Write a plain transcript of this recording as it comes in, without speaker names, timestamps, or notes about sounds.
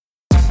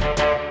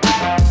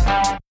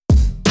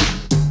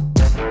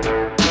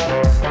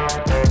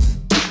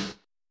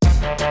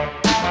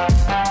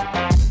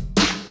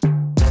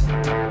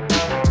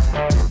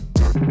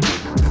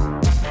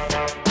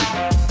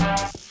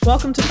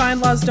Welcome to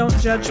Find Laws Don't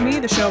Judge Me,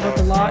 the show about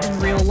the law in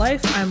real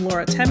life. I'm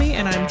Laura Temmie,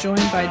 and I'm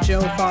joined by Joe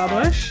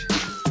Fawbush.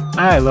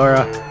 Hi,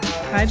 Laura.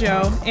 Hi,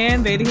 Joe.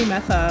 And Vaidehi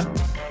Mehta.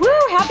 Woo!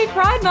 Happy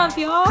Pride Month,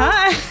 y'all!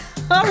 Hi!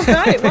 All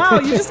right. Wow,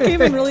 you just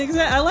came in really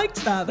excited. I liked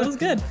that. That was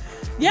good.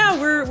 Yeah,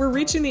 we're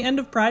reaching the end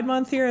of Pride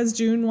Month here as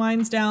June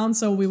winds down,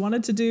 so we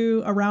wanted to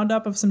do a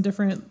roundup of some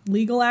different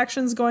legal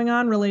actions going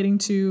on relating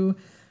to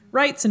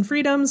rights and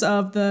freedoms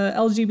of the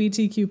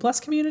LGBTQ plus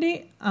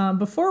community.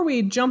 Before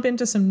we jump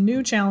into some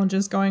new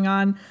challenges going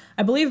on,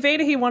 I believe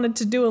Vaidehi wanted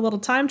to do a little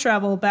time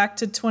travel back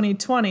to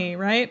 2020,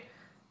 right?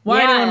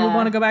 Why anyone would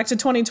want to go back to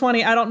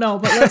 2020, I don't know,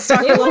 but let's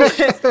talk a little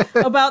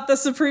bit about the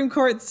Supreme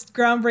Court's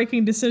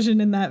groundbreaking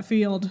decision in that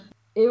field.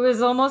 It was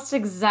almost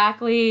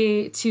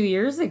exactly 2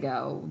 years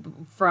ago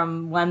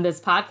from when this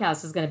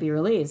podcast is going to be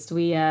released.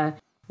 We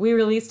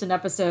released an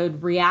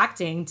episode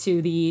reacting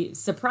to the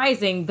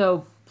surprising,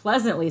 though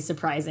pleasantly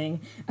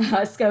surprising,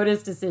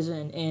 SCOTUS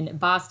decision in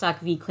Bostock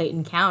v.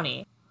 Clayton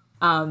County.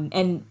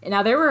 And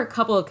now there were a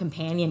couple of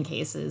companion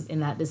cases in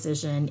that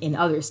decision in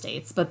other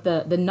states, but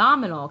the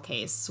nominal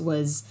case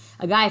was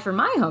a guy from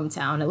my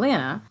hometown,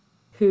 Atlanta,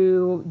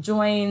 who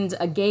joined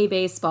a gay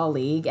baseball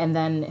league, and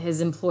then his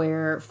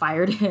employer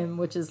fired him,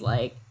 which is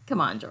like, come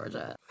on,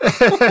 Georgia.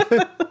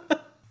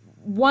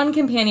 One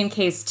companion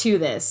case to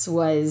this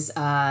was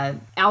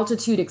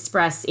Altitude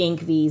Express Inc.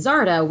 v.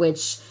 Zarda,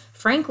 which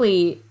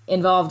frankly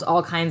involved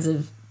all kinds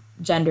of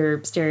gender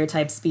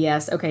stereotypes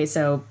BS. Okay,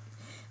 so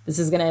this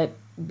is going to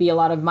be a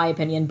lot of my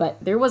opinion, but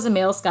there was a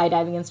male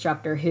skydiving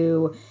instructor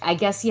who, I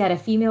guess he had a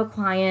female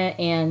client,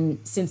 and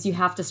since you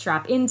have to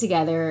strap in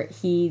together,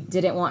 he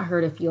didn't want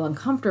her to feel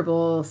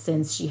uncomfortable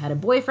since she had a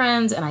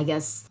boyfriend, and I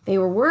guess they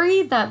were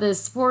worried that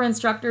this poor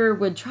instructor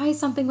would try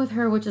something with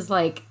her, which is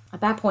like, at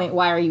that point,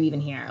 why are you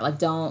even here? Like,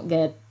 don't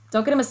get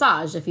a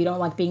massage if you don't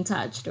like being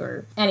touched.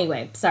 Or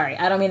anyway, sorry,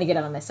 I don't mean to get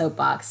on my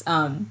soapbox.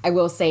 I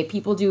will say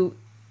people do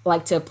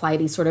like to apply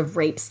these sort of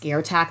rape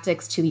scare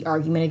tactics to the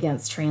argument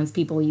against trans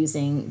people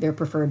using their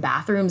preferred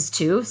bathrooms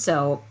too.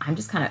 So I'm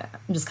just kind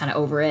of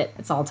over it.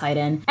 It's all tied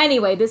in.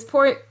 Anyway, this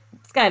poor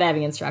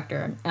skydiving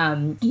instructor,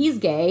 he's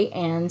gay,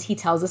 and he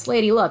tells this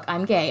lady, look,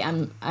 I'm gay.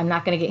 I'm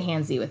not going to get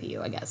handsy with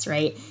you, I guess,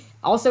 right?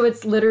 Also,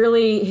 it's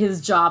literally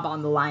his job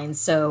on the line.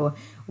 So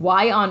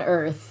why on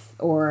earth,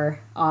 or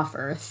off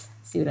earth,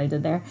 see what I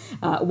did there?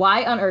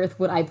 Why on earth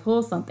would I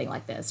pull something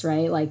like this,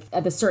 right? Like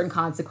at the certain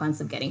consequence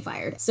of getting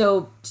fired.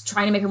 So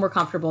trying to make him more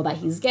comfortable that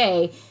he's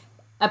gay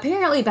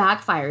apparently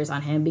backfires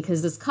on him,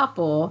 because this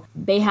couple,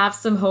 they have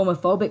some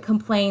homophobic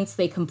complaints.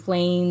 They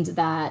complained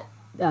that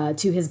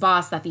to his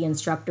boss that the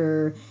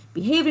instructor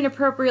behaved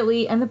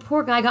inappropriately, and the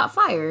poor guy got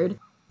fired.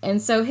 And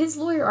so his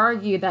lawyer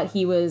argued that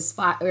he was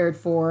fired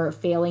for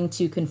failing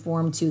to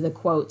conform to the,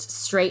 quote,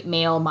 straight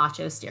male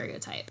macho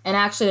stereotype. And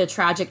actually the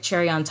tragic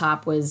cherry on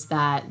top was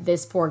that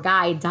this poor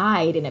guy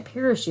died in a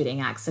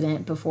parachuting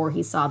accident before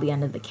he saw the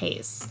end of the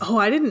case. Oh,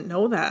 I didn't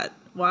know that.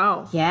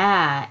 Wow.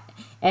 Yeah.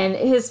 And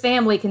his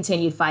family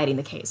continued fighting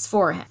the case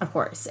for him, of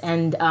course.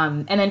 And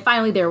then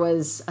finally there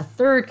was a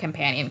third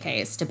companion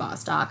case to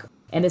Bostock.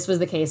 And this was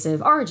the case of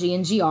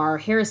RG&GR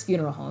Harris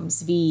Funeral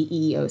Homes v.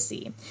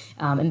 EEOC.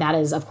 And that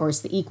is, of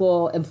course, the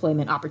Equal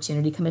Employment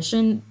Opportunity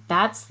Commission.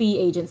 That's the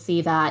agency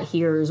that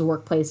hears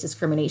workplace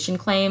discrimination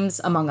claims,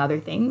 among other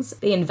things.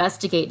 They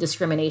investigate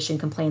discrimination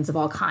complaints of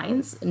all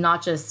kinds,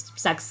 not just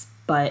sex,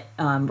 but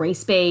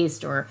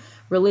race-based or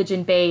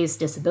religion-based,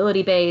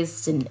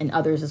 disability-based, and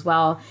others as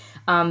well.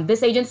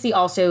 This agency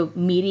also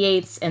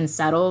mediates and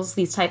settles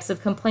these types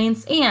of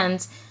complaints,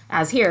 and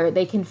as here,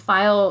 they can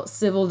file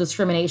civil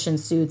discrimination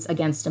suits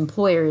against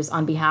employers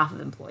on behalf of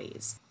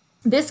employees.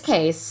 This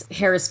case,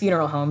 Harris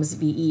Funeral Homes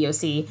v.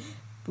 EEOC,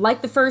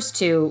 like the first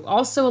two,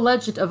 also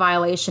alleged a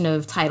violation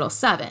of Title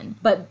VII.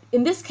 But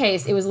in this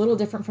case, it was a little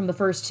different from the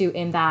first two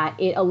in that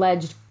it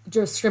alleged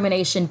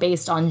discrimination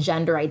based on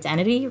gender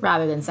identity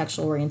rather than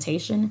sexual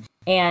orientation.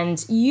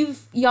 And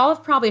y'all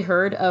have probably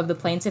heard of the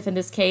plaintiff in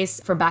this case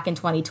from back in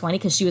 2020,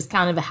 because she was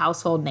kind of a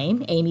household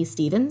name, Amy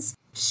Stevens.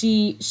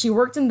 She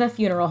worked in the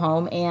funeral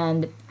home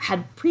and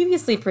had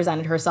previously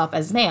presented herself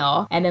as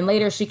male, and then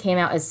later she came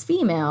out as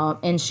female,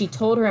 and she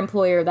told her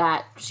employer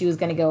that she was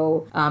going to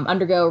go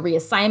undergo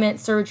reassignment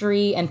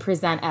surgery and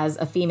present as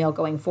a female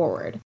going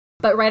forward.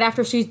 But right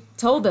after she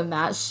told them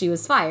that, she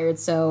was fired,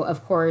 so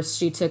of course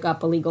she took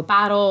up a legal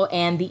battle,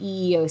 and the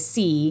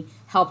EEOC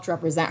helped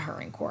represent her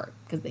in court,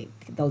 because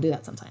they'll do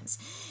that sometimes.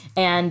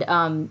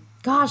 And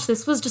gosh,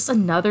 this was just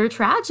another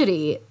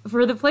tragedy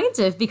for the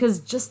plaintiff,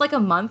 because just like a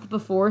month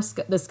before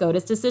the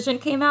SCOTUS decision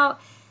came out,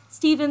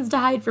 Stevens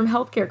died from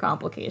healthcare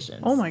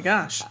complications. Oh my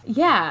gosh.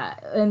 Yeah,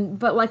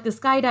 but like the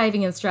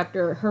skydiving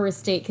instructor, her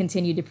estate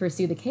continued to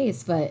pursue the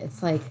case, but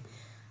it's like,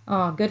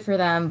 oh, good for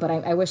them, but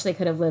I wish they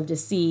could have lived to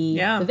see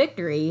the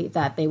victory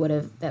that they would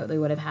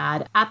have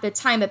had. At the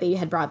time that they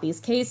had brought these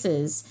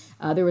cases,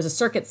 there was a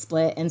circuit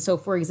split, and so,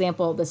 for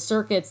example, the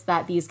circuits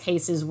that these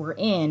cases were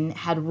in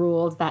had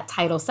ruled that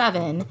Title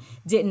VII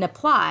didn't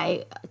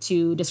apply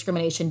to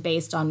discrimination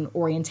based on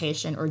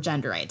orientation or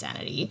gender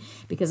identity,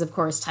 because, of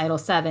course, Title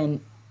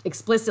VII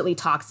explicitly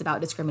talks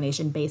about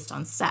discrimination based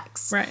on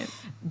sex. Right.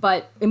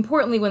 But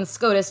importantly, when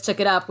SCOTUS took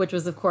it up, which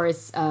was, of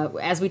course,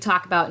 as we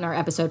talked about in our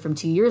episode from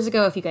 2 years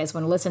ago, if you guys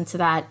want to listen to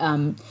that,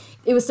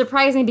 it was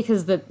surprising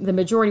because the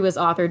majority was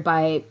authored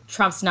by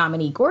Trump's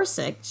nominee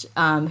Gorsuch,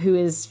 who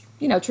is,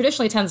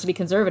 traditionally tends to be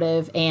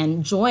conservative,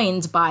 and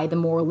joined by the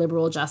more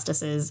liberal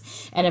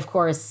justices. And of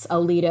course,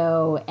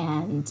 Alito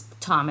and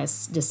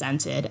Thomas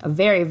dissented. A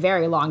very,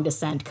 very long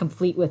dissent,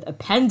 complete with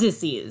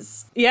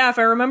appendices. Yeah, if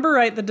I remember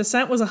right, the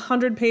dissent was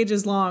 100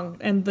 pages long,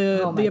 and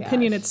the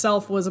opinion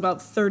itself was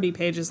about 30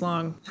 pages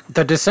long.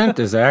 The dissent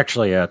is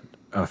actually a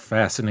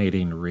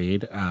fascinating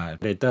read.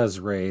 It does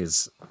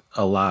raise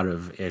a lot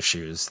of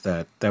issues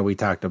that we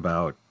talked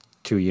about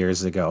 2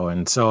 years ago.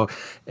 And so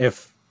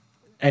if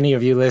any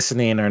of you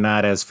listening are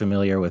not as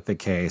familiar with the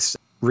case,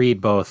 read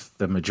both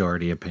the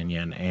majority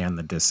opinion and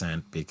the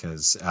dissent,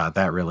 because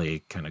that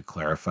really kind of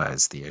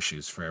clarifies the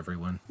issues for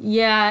everyone.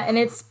 Yeah, and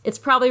it's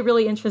probably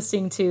really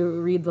interesting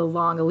to read the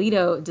long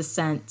Alito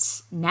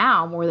dissent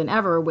now more than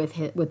ever with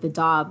the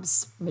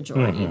Dobbs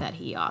majority that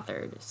he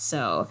authored.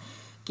 So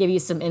give you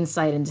some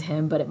insight into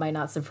him, but it might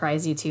not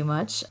surprise you too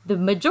much. The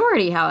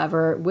majority,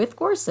 however, with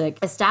Gorsuch,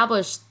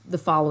 established the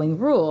following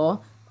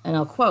rule, and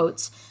I'll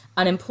quote,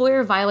 "An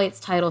employer violates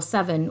Title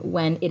VII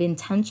when it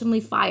intentionally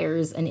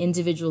fires an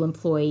individual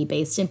employee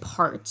based in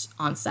part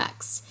on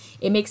sex.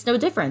 It makes no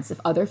difference if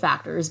other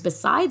factors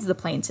besides the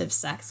plaintiff's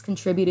sex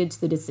contributed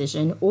to the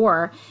decision,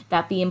 or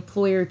that the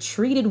employer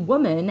treated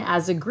women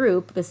as a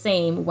group the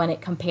same when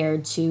it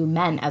compared to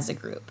men as a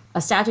group.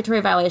 A statutory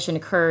violation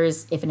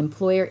occurs if an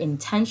employer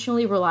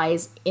intentionally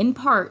relies in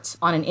part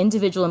on an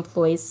individual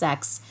employee's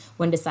sex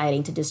when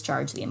deciding to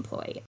discharge the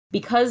employee.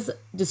 Because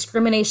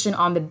discrimination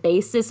on the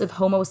basis of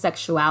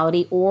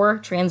homosexuality or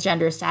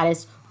transgender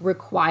status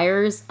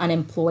requires an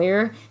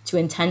employer to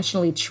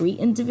intentionally treat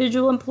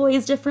individual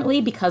employees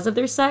differently because of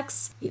their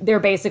sex, they're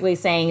basically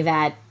saying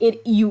that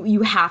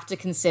you have to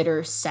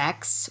consider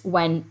sex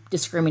when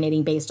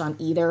discriminating based on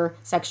either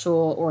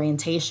sexual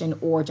orientation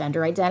or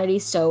gender identity.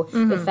 So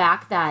the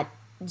fact that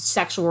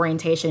sexual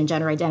orientation and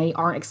gender identity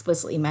aren't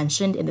explicitly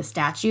mentioned in the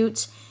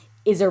statute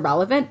is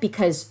irrelevant,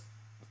 because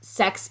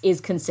sex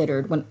is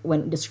considered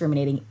when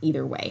discriminating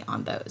either way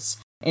on those.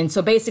 And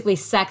so basically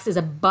sex is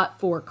a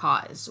but-for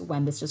cause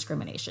when this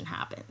discrimination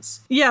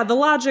happens. Yeah, the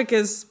logic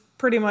is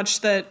pretty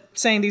much that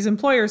saying these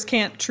employers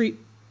can't treat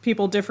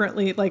people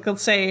differently. Like,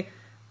 let's say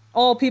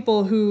all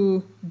people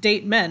who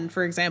date men,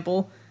 for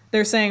example,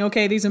 they're saying,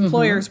 okay, these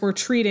employers were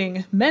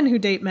treating men who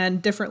date men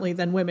differently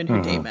than women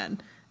who date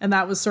men. And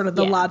that was sort of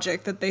the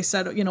logic that they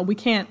said, we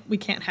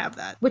can't have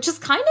that. Which is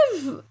kind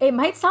of, it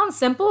might sound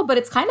simple, but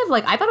it's kind of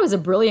like, I thought it was a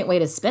brilliant way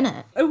to spin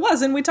it. It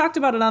was, and we talked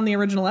about it on the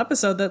original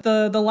episode, that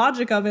the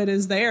logic of it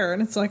is there,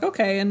 and it's like,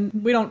 okay, and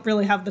we don't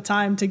really have the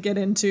time to get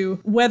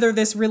into whether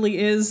this really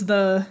is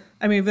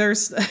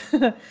there's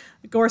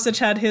Gorsuch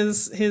had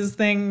his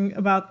thing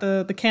about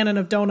the canon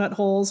of donut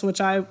holes, which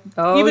 2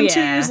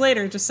 years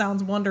later just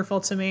sounds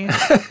wonderful to me.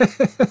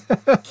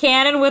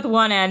 Canon with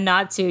one end,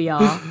 not two,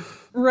 y'all.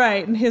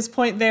 Right, and his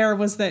point there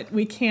was that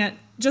we can't,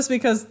 just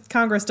because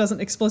Congress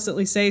doesn't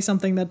explicitly say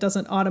something, that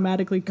doesn't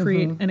automatically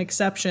create an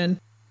exception.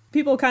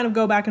 People kind of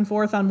go back and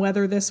forth on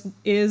whether this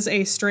is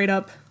a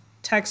straight-up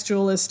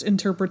textualist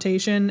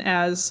interpretation,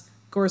 as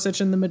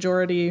Gorsuch and the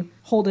majority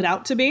hold it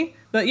out to be.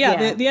 But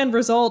the end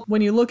result,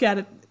 when you look at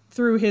it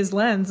through his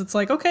lens, it's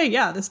like, okay,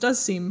 yeah, this does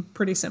seem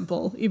pretty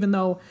simple, even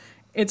though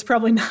it's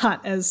probably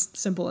not as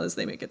simple as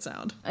they make it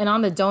sound. And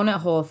on the donut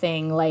hole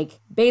thing, like,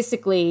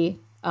 basically,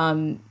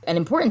 an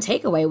important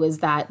takeaway was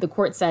that the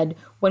court said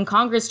when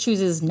Congress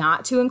chooses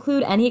not to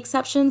include any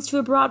exceptions to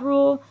a broad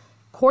rule,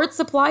 courts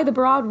apply the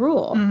broad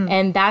rule.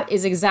 And that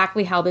is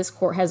exactly how this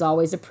court has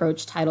always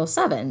approached Title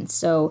VII.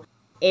 So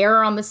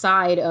err on the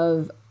side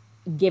of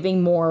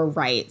giving more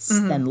rights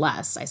than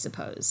less, I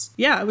suppose.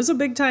 Yeah, it was a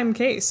big time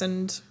case,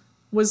 and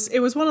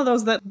it was one of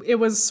those that it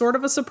was sort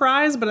of a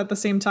surprise, but at the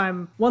same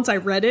time, once I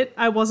read it,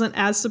 I wasn't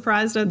as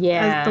surprised as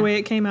the way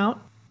it came out.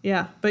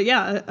 Yeah, but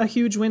a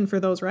huge win for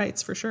those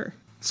rights, for sure.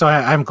 So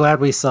I'm glad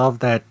we solved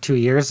that 2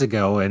 years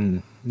ago,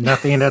 and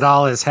nothing at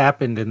all has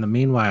happened in the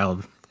meanwhile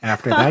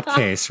after that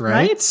case,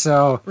 right? Right?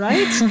 So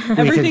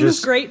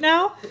Everything's great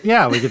now?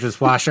 Yeah, we could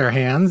just wash our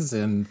hands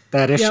and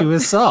that issue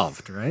is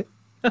solved, right?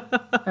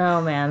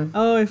 Oh, man.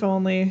 Oh, if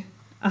only.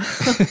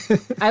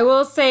 I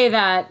will say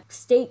that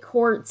state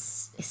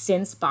courts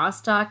since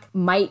Bostock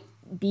might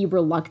be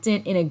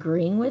reluctant in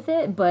agreeing with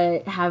it,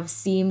 but have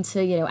seemed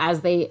to, as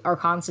they are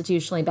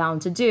constitutionally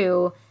bound to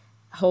do,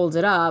 hold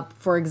it up.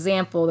 For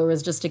example, there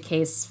was just a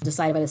case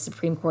decided by the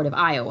Supreme Court of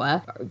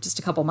Iowa just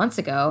a couple months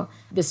ago.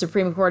 The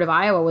Supreme Court of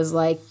Iowa was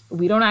like,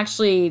 we don't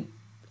actually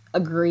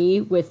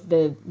agree with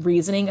the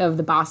reasoning of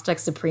the Bostock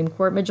Supreme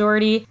Court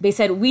majority. They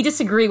said, we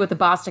disagree with the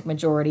Bostock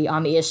majority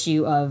on the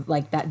issue of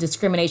like that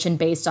discrimination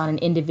based on an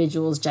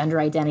individual's gender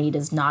identity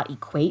does not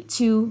equate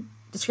to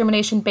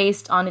discrimination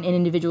based on an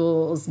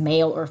individual's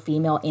male or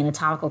female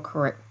anatomical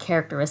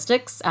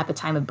characteristics at the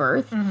time of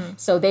birth.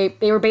 So they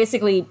were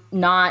basically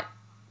not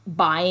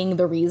buying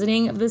the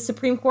reasoning of the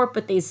Supreme Court,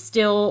 but they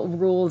still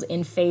ruled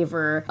in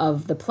favor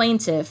of the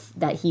plaintiff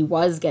that he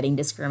was getting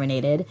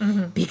discriminated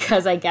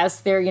because I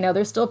guess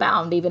they're still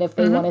bound, even if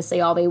they want to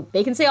say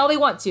they can say all they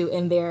want to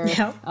in their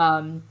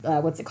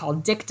what's it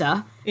called,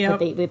 dicta. Yep.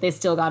 But they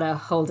still gotta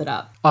hold it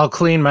up. I'll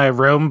clean my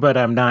room, but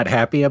I'm not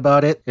happy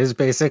about it, is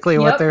basically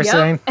what they're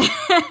saying.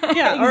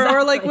 Yeah,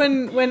 or like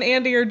when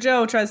Andy or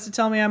Joe tries to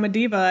tell me I'm a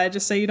diva, I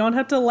just say, you don't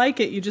have to like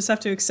it, you just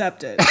have to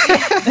accept it.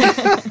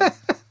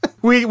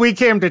 We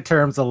came to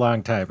terms a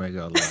long time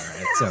ago, Laura.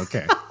 It's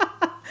okay.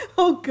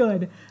 Oh,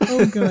 good.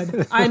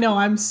 I know,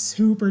 I'm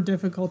super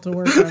difficult to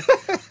work with.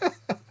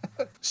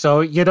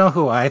 So, you know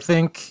who I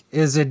think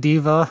is a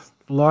diva,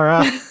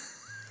 Laura?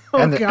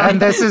 God.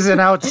 And this is an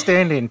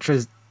outstanding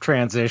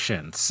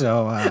transition.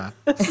 So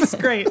This is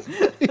great.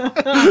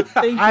 Thank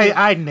you.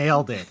 I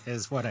nailed it,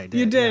 is what I did.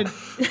 You did.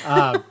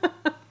 Yeah.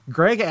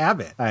 Greg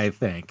Abbott, I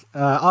think.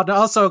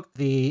 Also,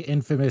 the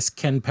infamous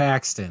Ken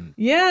Paxton.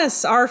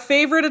 Yes, our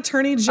favorite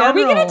attorney general. Are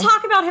we going to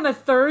talk about him a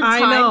third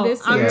time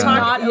this year?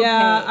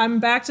 I'm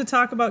back to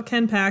talk about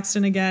Ken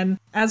Paxton again.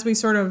 As we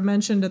sort of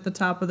mentioned at the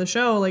top of the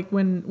show, like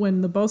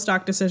when the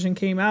Bostock decision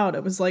came out,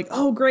 it was like,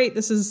 oh, great,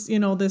 this is,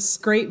 this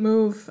great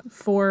move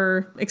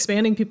for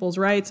expanding people's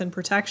rights and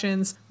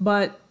protections.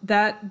 But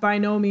that by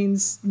no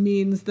means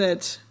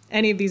that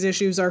any of these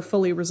issues are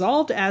fully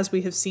resolved, as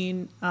we have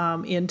seen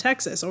in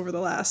Texas over the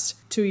last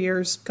 2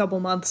 years, couple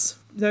months.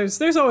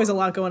 There's always a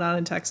lot going on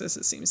in Texas,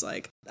 it seems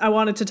like. I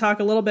wanted to talk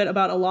a little bit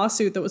about a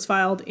lawsuit that was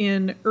filed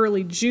in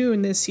early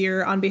June this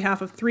year on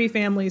behalf of 3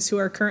 families who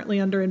are currently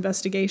under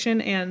investigation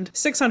and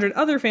 600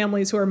 other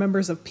families who are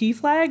members of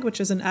PFLAG,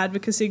 which is an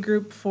advocacy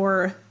group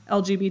for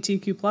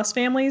LGBTQ plus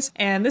families.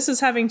 And this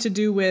is having to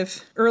do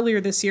with earlier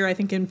this year, I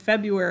think in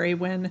February,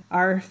 when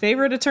our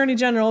favorite attorney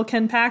general,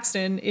 Ken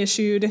Paxton,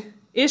 issued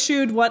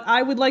what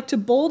I would like to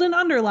bold and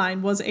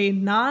underline was a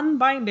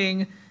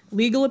non-binding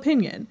legal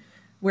opinion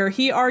where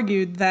he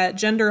argued that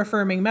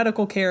gender-affirming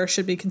medical care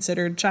should be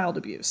considered child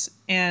abuse.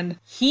 And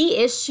he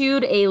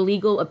issued a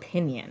legal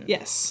opinion.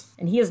 yes.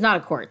 And he is not a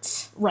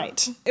court.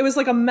 Right. It was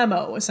like a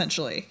memo,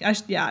 essentially.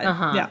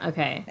 Yeah.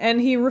 Okay.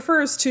 And he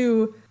refers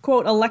to,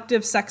 quote,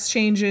 elective sex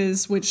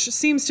changes, which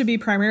seems to be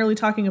primarily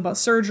talking about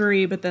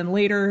surgery, but then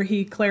later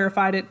he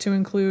clarified it to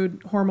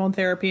include hormone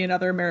therapy and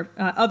other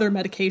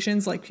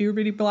medications like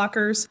puberty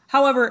blockers.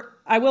 However,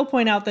 I will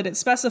point out that it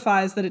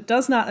specifies that it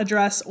does not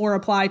address or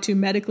apply to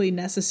medically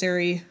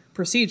necessary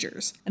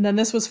procedures. And then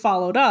this was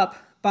followed up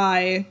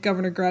by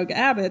Governor Greg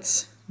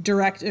Abbott's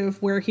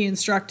directive where he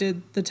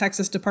instructed the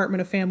Texas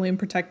Department of Family and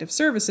Protective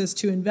Services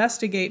to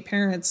investigate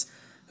parents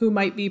who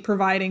might be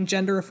providing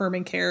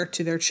gender-affirming care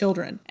to their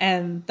children.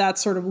 And that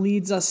sort of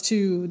leads us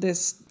to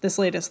this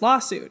latest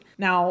lawsuit.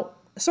 Now,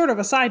 sort of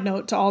a side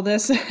note to all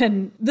this,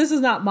 and this is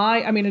not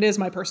it is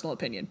my personal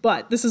opinion,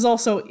 but this is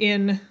also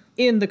in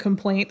the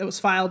complaint that was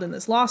filed in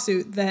this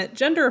lawsuit, that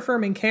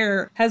gender-affirming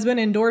care has been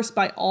endorsed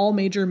by all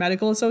major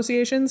medical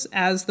associations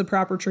as the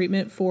proper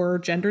treatment for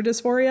gender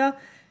dysphoria.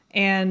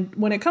 And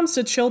when it comes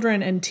to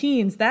children and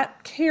teens,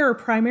 that care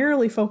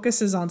primarily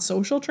focuses on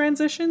social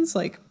transitions,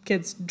 like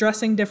kids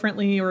dressing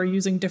differently or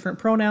using different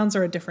pronouns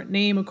or a different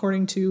name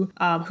according to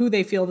who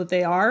they feel that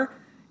they are.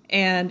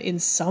 And in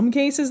some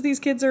cases, these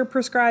kids are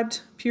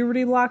prescribed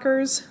puberty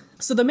blockers.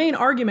 So the main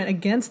argument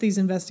against these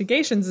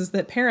investigations is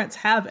that parents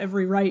have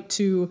every right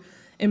to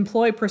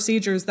employ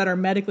procedures that are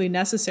medically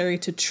necessary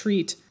to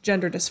treat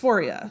gender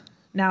dysphoria.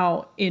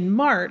 Now, in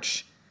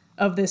March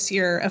of this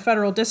year, a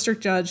federal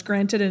district judge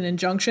granted an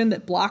injunction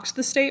that blocked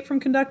the state from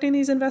conducting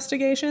these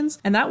investigations,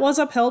 and that was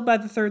upheld by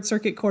the Third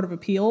Circuit Court of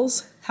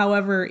Appeals.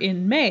 However,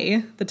 in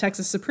May, the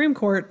Texas Supreme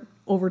Court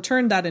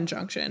overturned that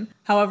injunction.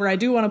 However, I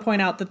do want to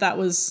point out that that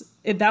was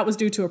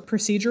due to a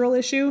procedural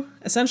issue.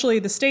 Essentially,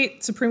 the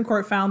state Supreme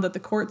Court found that the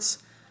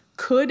courts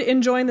could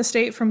enjoin the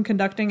state from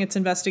conducting its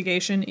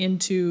investigation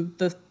into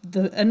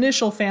the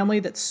initial family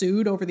that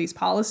sued over these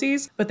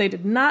policies, but they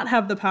did not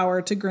have the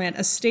power to grant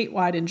a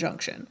statewide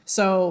injunction.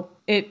 So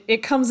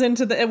it comes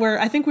into where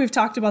I think we've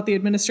talked about the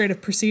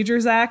Administrative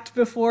Procedures Act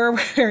before,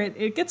 where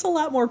it gets a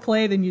lot more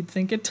play than you'd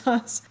think it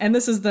does. And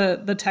this is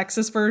the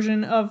Texas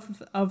version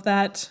of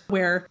that,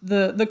 where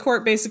the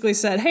court basically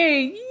said,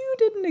 hey, you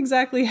didn't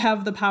exactly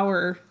have the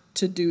power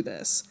to do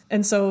this.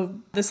 And so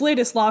this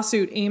latest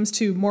lawsuit aims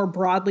to more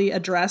broadly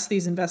address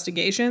these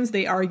investigations.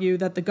 They argue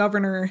that the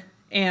governor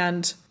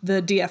and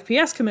the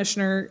DFPS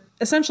commissioner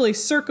essentially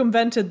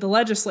circumvented the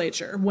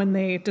legislature when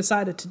they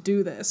decided to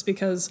do this,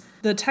 because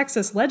the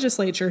Texas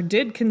legislature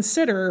did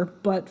consider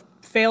but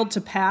failed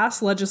to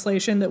pass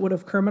legislation that would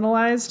have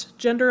criminalized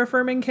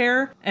gender-affirming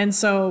care. And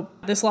so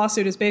this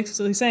lawsuit is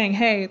basically saying,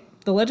 hey,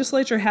 the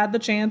legislature had the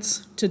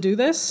chance to do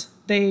this.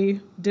 They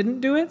didn't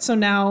do it. So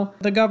now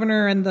the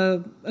governor and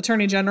the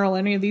attorney general,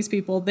 any of these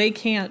people, they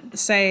can't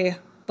say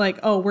like,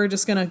 oh, we're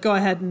just going to go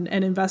ahead and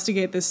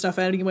investigate this stuff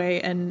anyway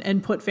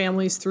and put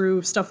families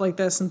through stuff like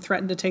this and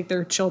threaten to take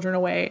their children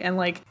away. And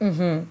like,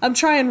 I'm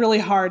trying really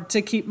hard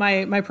to keep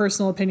my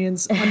personal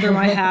opinions under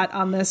my hat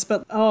on this,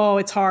 but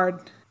it's hard.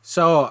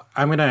 So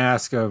I'm going to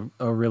ask a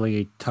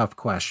really tough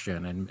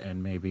question,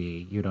 and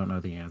maybe you don't know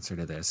the answer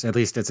to this. At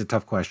least it's a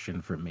tough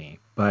question for me.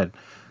 But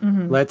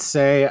let's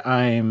say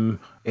I'm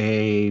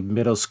a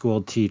middle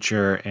school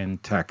teacher in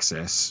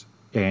Texas,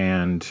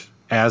 and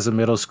as a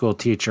middle school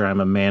teacher, I'm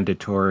a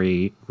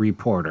mandatory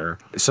reporter.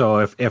 So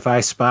if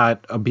I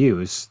spot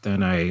abuse,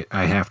 then I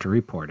have to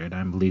report it.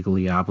 I'm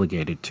legally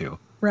obligated to.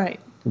 Right.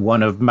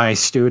 One of my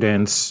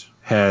students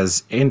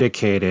has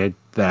indicated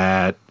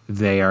that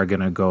they are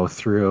going to go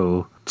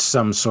through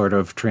some sort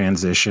of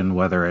transition,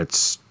 whether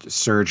it's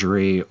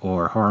surgery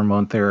or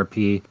hormone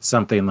therapy,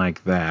 something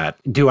like that.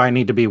 Do I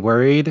need to be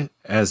worried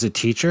as a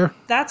teacher?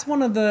 That's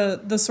one of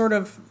the sort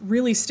of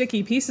really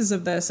sticky pieces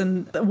of this.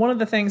 And one of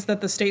the things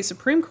that the state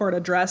Supreme Court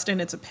addressed in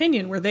its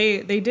opinion, where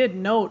they did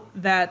note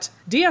that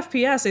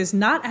DFPS is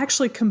not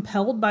actually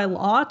compelled by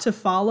law to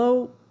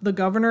follow the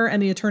governor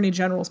and the attorney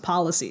general's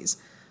policies.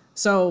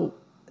 So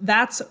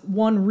that's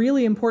one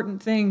really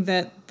important thing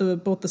that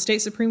both the state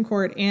Supreme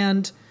Court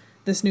and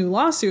this new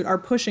lawsuit are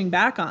pushing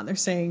back on. They're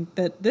saying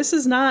that this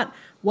is not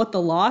what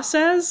the law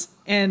says,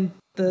 and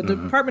the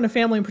Department of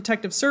Family and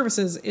Protective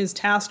Services is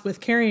tasked with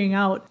carrying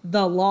out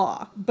the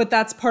law. But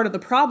that's part of the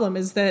problem,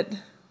 is that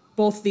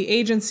both the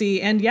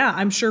agency and,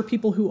 I'm sure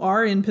people who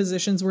are in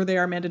positions where they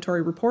are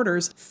mandatory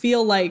reporters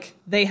feel like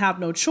they have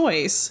no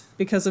choice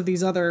because of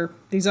these other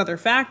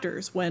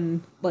factors,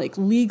 when like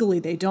legally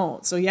they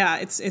don't. So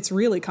it's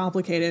really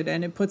complicated,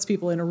 and it puts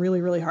people in a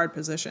really, really hard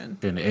position.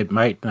 And it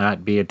might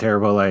not be a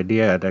terrible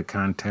idea to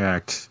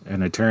contact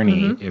an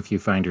attorney if you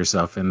find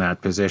yourself in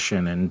that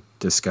position and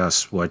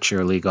discuss what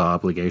your legal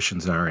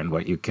obligations are and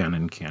what you can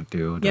and can't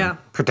do to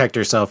protect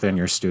yourself and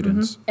your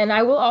students. And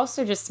I will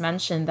also just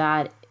mention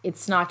that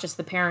it's not just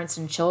the parents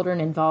and children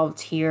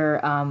involved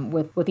here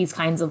with these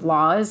kinds of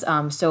laws.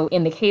 So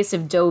in the case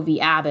of Doe v.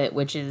 Abbott,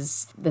 which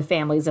is the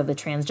families of the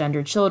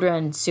transgender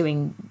children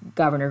suing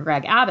Governor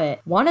Greg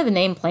Abbott, one of the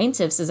named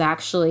plaintiffs is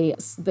actually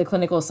the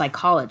clinical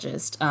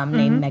psychologist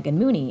named Megan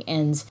Mooney.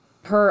 And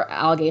her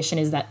allegation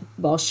is that,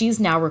 she's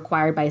now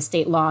required by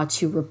state law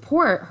to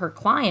report her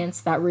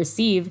clients that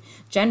receive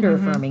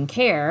gender-affirming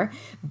care.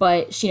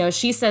 But,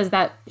 she says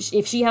that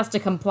if she has to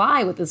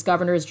comply with this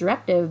governor's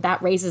directive,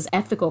 that raises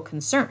ethical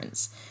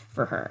concerns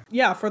for her.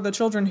 Yeah, for the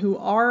children who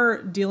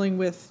are dealing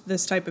with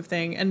this type of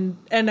thing.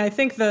 And I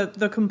think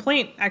the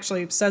complaint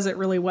actually says it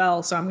really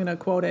well, so I'm going to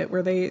quote it,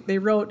 where they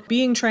wrote,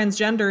 "Being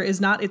transgender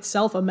is not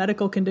itself a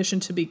medical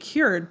condition to be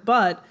cured,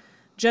 but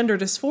gender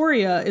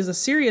dysphoria is a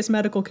serious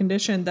medical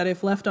condition that,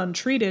 if left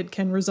untreated,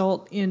 can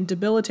result in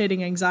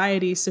debilitating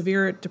anxiety,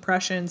 severe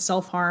depression,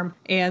 self-harm,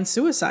 and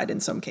suicide in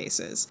some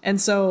cases." And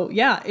so,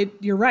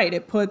 you're right.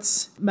 It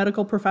puts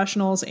medical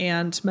professionals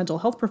and mental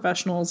health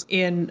professionals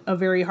in a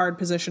very hard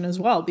position as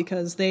well,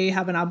 because they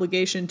have an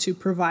obligation to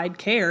provide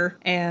care.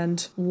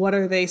 And what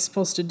are they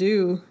supposed to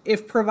do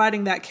if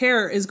providing that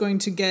care is going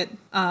to get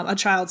a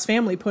child's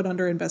family put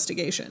under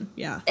investigation?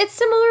 Yeah. It's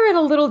similar and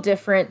a little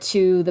different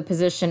to the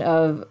position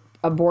of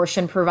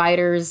abortion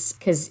providers,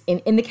 because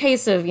in the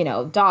case of,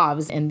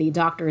 Dobbs and the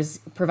doctors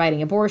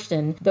providing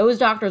abortion, those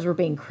doctors were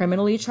being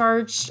criminally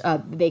charged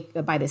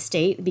by the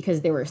state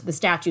because the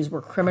statutes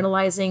were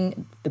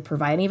criminalizing the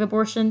providing of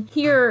abortion.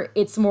 Here,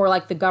 it's more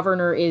like the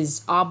governor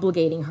is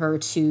obligating her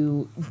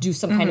to do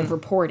some kind of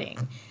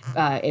reporting.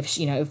 If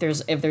she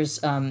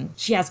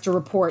has to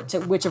report to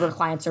which of her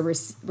clients are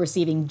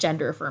receiving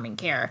gender affirming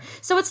care.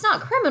 So it's not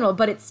criminal,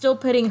 but it's still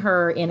putting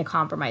her in a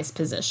compromised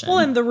position. Well,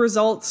 and the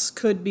results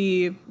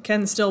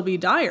can still be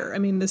dire. I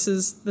mean, this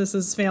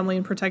is Family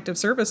and Protective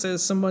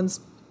Services. Someone's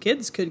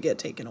kids could get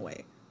taken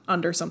away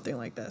under something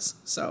like this.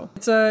 So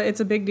it's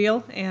a big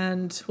deal,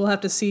 and we'll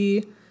have to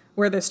see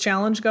where this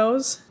challenge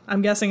goes.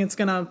 I'm guessing it's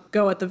going to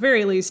go at the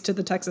very least to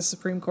the Texas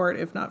Supreme Court,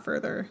 if not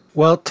further.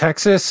 Well,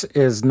 Texas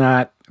is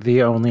not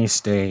the only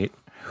state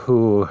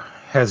who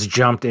has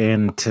jumped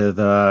into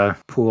the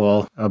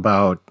pool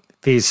about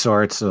these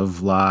sorts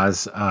of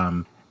laws.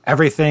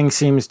 Everything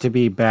seems to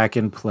be back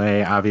in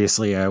play.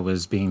 Obviously, I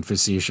was being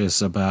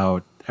facetious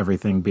about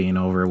everything being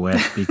over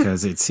with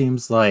because it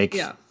seems like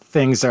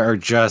things are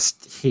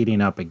just heating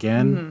up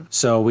again.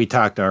 So we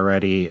talked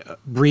already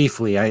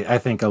briefly, I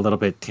think a little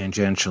bit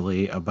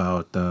tangentially,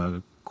 about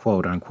the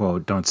quote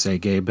unquote "Don't Say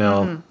Gay"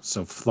 bill.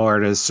 So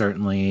Florida is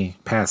certainly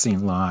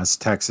passing laws.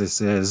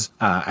 Texas is.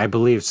 I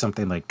believe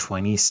something like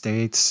 20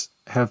 states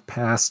have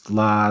passed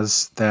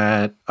laws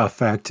that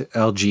affect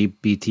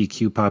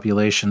LGBTQ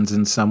populations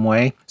in some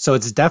way. So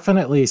it's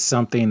definitely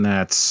something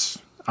that's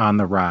on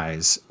the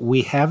rise.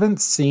 We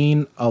haven't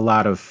seen a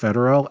lot of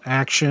federal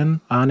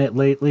action on it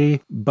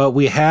lately, but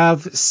we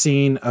have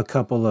seen a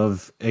couple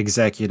of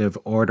executive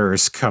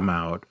orders come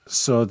out.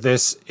 So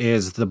this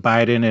is the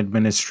Biden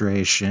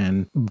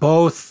administration,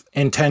 both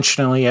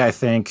intentionally, I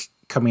think,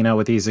 coming out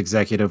with these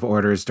executive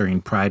orders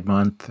during Pride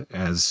Month,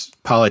 as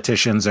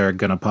politicians are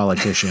going to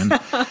politician.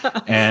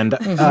 And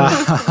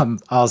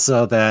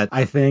also that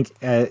I think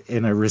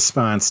in a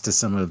response to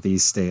some of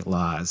these state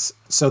laws.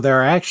 So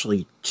there are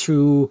actually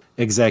 2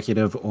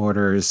 executive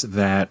orders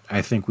that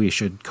I think we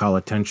should call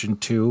attention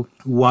to.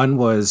 One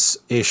was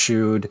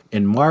issued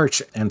in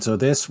March, and so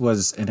this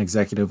was an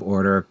executive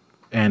order.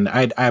 And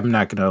I'm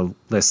not going to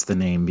list the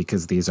name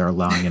because these are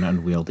long and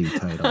unwieldy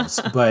titles.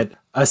 But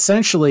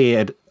essentially,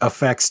 it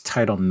affects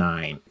Title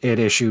IX. It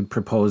issued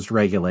proposed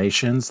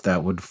regulations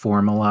that would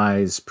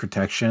formalize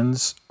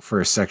protections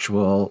for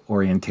sexual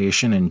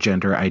orientation and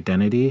gender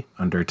identity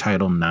under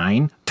Title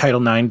IX.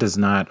 Title IX does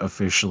not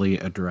officially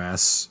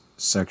address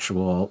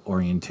sexual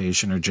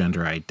orientation or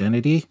gender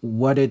identity.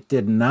 What it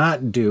did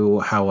not do,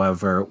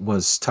 however,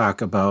 was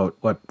talk about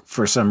what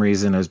for some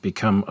reason has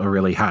become a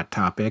really hot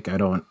topic. I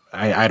don't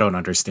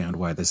understand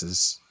why this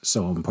is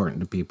so important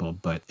to people,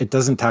 but it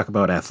doesn't talk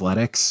about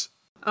athletics.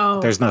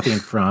 Oh. There's nothing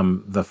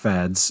from the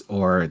feds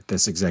or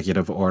this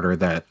executive order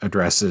that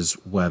addresses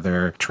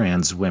whether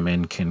trans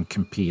women can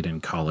compete in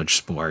college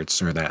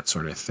sports or that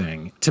sort of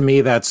thing. To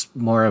me, that's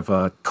more of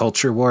a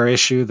culture war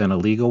issue than a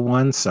legal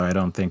one, so I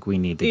don't think we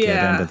need to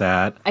get into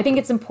that. I think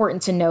it's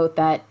important to note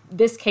that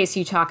this case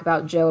you talk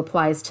about, Joe,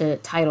 applies to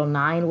Title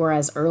IX,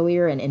 whereas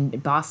earlier in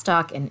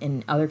Bostock and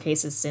in other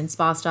cases since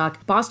Bostock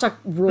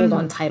ruled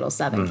on Title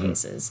VII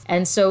cases.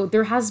 And so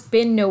there has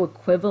been no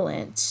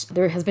equivalent.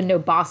 There has been no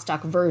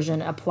Bostock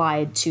version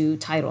applied to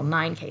Title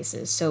IX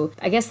cases. So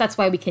I guess that's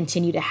why we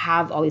continue to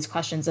have all these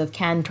questions of,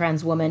 can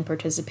trans women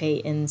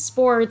participate in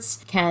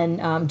sports?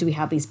 Do we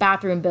have these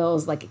bathroom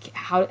bills? Like,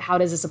 how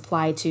does this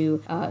apply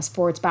to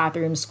sports,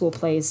 bathrooms, school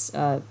place,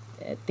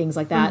 things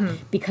like that,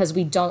 because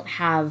we don't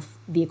have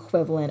the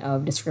equivalent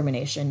of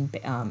discrimination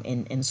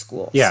in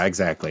schools. Yeah,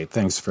 exactly.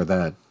 Thanks for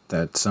that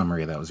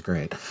summary. That was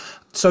great.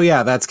 So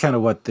yeah, that's kind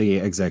of what the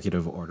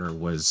executive order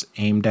was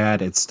aimed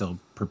at. It's still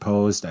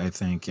proposed. I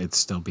think it's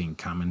still being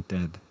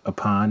commented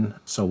upon.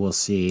 So we'll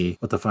see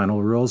what the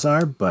final rules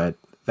are, but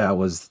that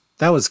was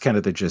kind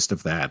of the gist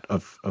of that.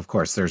 Of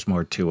course, there's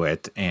more to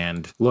it.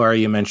 And Laura,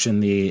 you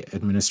mentioned the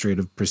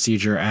Administrative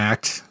Procedure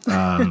Act,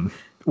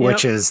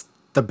 which is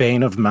the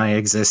bane of my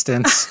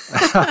existence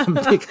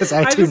because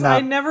I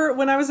never,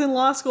 when I was in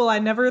law school, I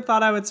never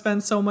thought I would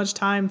spend so much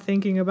time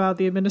thinking about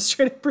the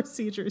Administrative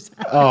Procedures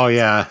Act. Oh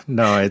yeah,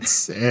 no,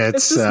 it's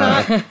just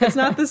it's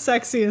not the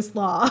sexiest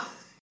law.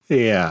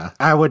 Yeah,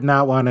 I would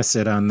not want to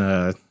sit on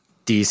the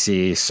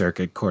DC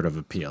Circuit Court of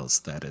Appeals.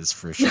 That is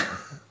for sure.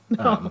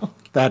 No.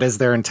 That is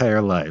their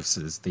entire lives,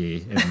 is the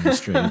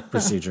Administrative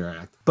Procedure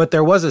Act. But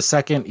there was a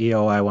second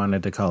EO I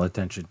wanted to call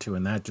attention to,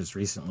 and that just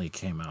recently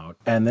came out.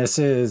 And this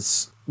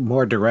is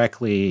more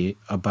directly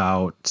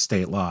about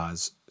state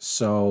laws.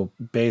 So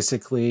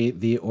basically,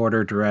 the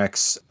order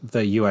directs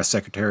the U.S.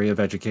 Secretary of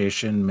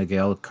Education,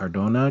 Miguel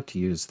Cardona, to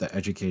use the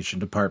Education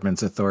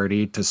Department's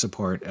authority to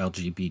support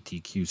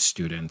LGBTQ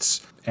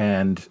students.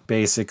 And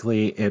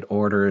basically, it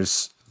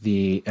orders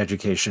the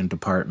Education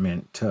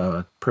Department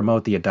to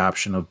promote the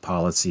adoption of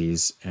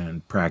policies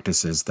and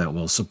practices that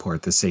will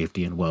support the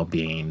safety and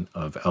well-being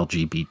of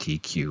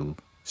LGBTQ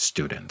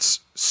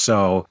students.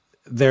 So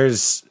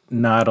there's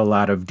not a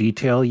lot of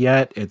detail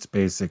yet. It's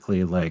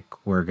basically like,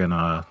 we're going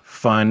to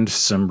fund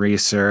some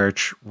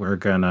research. We're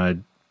going to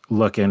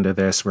look into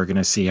this. We're going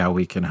to see how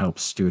we can help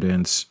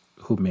students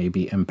who may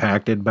be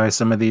impacted by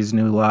some of these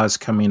new laws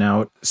coming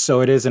out. So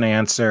it is an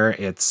answer.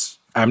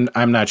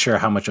 I'm not sure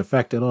how much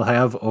effect it'll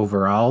have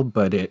overall,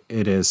 but it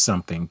is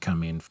something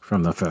coming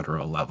from the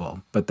federal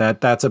level. But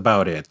that's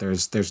about it.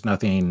 There's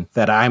nothing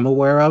that I'm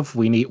aware of.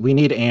 We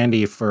need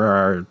Andy for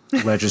our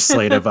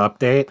legislative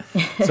update.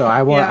 So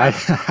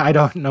I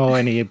don't know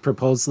any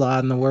proposed law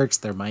in the works.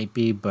 There might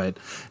be, but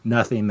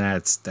nothing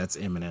that's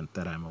imminent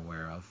that I'm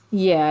aware of.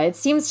 Yeah, it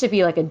seems to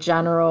be like a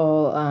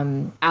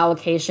general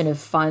allocation of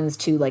funds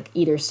to like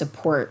either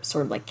support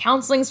sort of like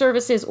counseling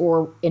services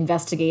or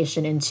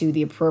investigation into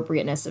the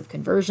appropriateness of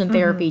conversion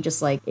therapy.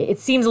 Just like it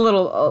seems a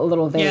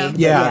little vague.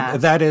 Yeah,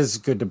 that is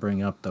good to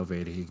bring up though,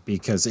 Vedi,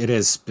 because it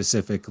is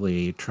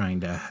specifically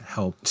trying to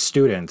help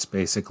students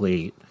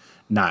basically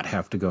not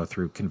have to go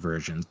through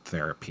conversion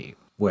therapy,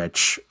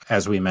 which,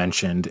 as we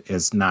mentioned,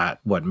 is not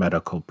what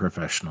medical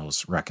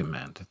professionals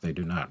recommend. They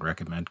do not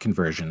recommend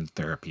conversion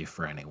therapy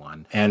for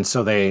anyone. And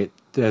so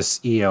this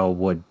EO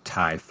would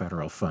tie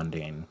federal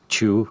funding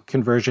to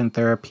conversion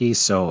therapy.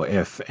 So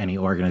if any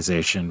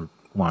organization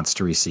wants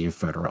to receive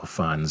federal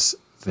funds,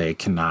 they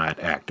cannot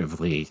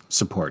actively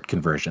support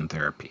conversion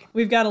therapy.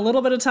 We've got a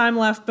little bit of time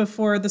left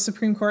before the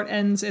Supreme Court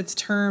ends its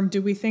term.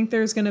 Do we think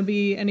there's going to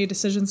be any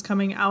decisions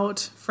coming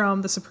out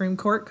from the Supreme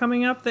Court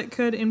coming up that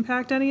could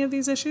impact any of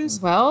these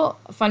issues? Well,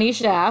 funny you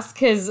should ask,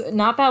 because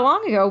not that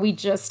long ago, we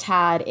just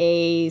had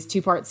a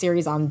 2-part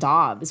series on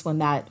Dobbs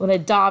when a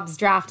Dobbs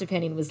draft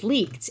opinion was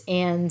leaked.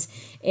 And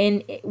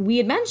we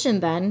had mentioned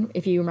then,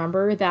 if you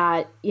remember,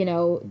 that,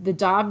 the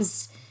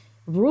Dobbs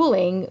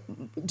ruling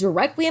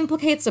directly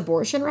implicates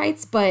abortion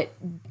rights, but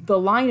the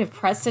line of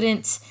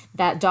precedent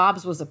that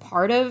Dobbs was a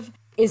part of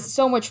is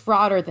so much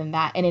broader than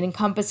that, and it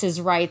encompasses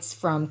rights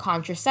from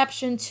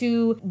contraception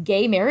to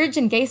gay marriage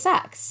and gay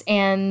sex.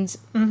 And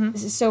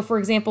so, for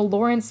example,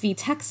 Lawrence v.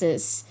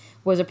 Texas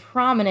was a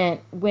prominent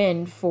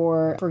win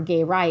for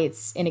gay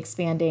rights in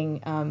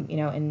expanding,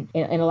 in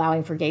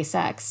allowing for gay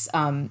sex.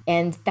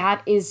 And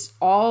that is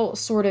all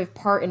sort of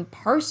part and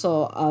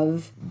parcel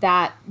of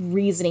that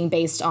reasoning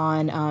based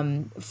on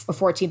a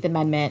 14th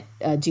Amendment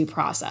due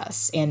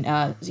process and,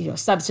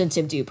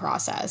 substantive due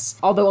process.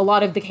 Although a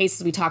lot of the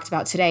cases we talked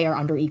about today are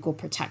under equal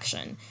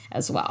protection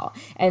as well.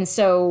 And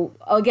so,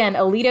 again,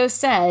 Alito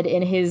said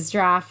in his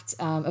draft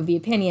of the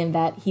opinion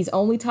that he's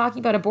only talking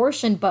about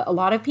abortion, but a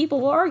lot of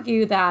people will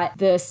argue that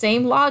the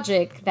same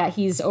logic that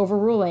he's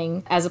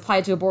overruling as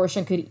applied to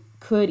abortion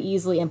could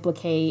easily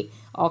implicate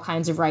all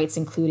kinds of rights,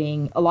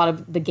 including a lot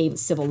of the gay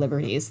civil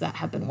liberties that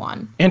have been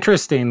won.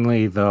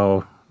 Interestingly,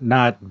 though,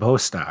 not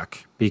Bostock,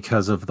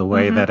 because of the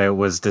way that it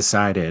was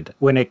decided.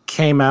 When it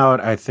came out,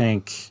 I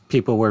think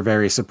people were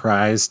very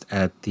surprised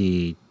at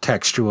the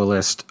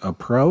textualist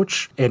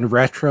approach. In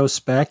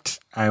retrospect,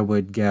 I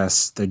would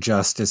guess the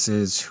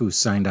justices who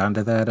signed on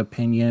to that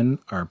opinion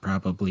are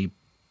probably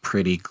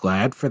pretty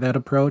glad for that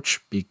approach,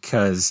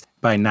 because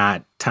by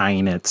not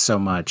tying it so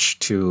much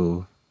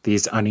to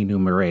these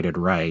unenumerated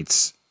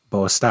rights,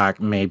 Bostock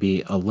may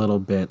be a little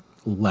bit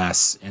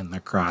less in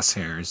the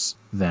crosshairs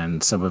than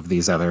some of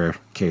these other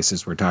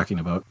cases we're talking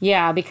about.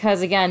 Yeah,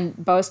 because again,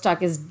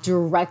 Bostock is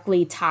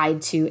directly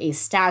tied to a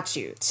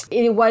statute.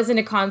 It wasn't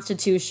a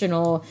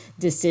constitutional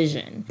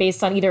decision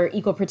based on either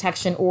equal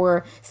protection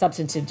or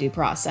substantive due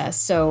process.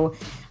 So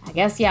I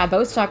guess,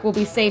 Bostock will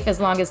be safe as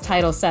long as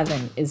Title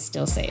VII is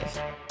still safe.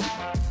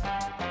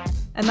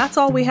 And that's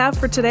all we have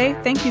for today.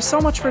 Thank you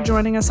so much for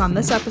joining us on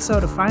this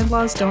episode of Find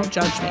Laws, Don't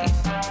Judge Me.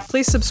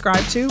 Please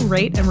subscribe to,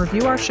 rate, and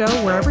review our show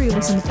wherever you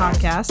listen to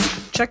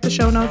podcasts. Check the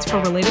show notes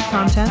for related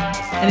content.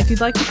 And if you'd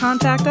like to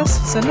contact us,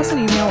 send us an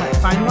email at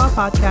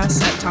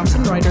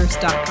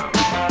findlawpodcasts@thomsonreuters.com.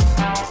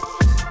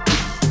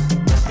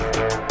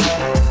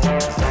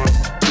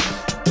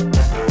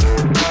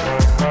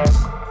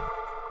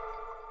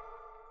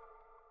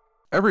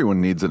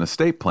 Everyone needs an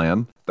estate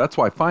plan. That's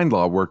why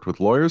FindLaw worked with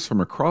lawyers from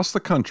across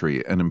the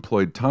country and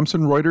employed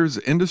Thomson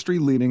Reuters'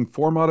 industry-leading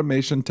form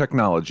automation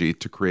technology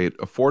to create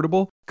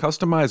affordable,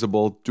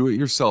 customizable,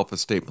 do-it-yourself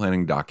estate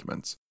planning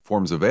documents.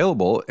 Forms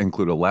available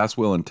include a last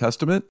will and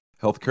testament,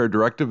 healthcare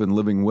directive and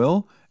living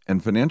will,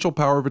 and financial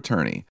power of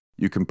attorney.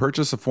 You can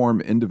purchase a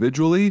form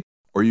individually,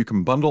 or you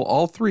can bundle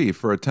all three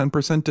for a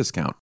 10%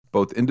 discount.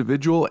 Both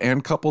individual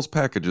and couples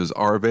packages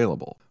are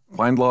available.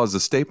 FindLaw's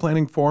estate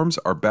planning forms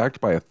are backed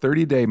by a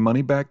 30-day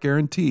money-back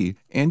guarantee,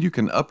 and you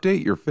can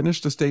update your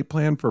finished estate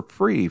plan for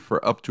free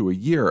for up to a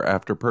year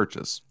after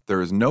purchase.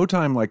 There is no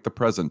time like the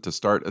present to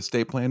start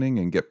estate planning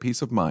and get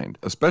peace of mind,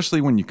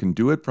 especially when you can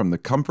do it from the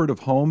comfort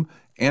of home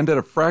and at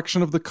a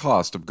fraction of the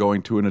cost of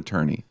going to an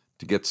attorney.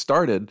 To get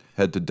started,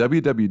 head to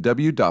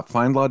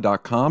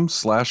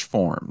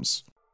www.findlaw.com/forms.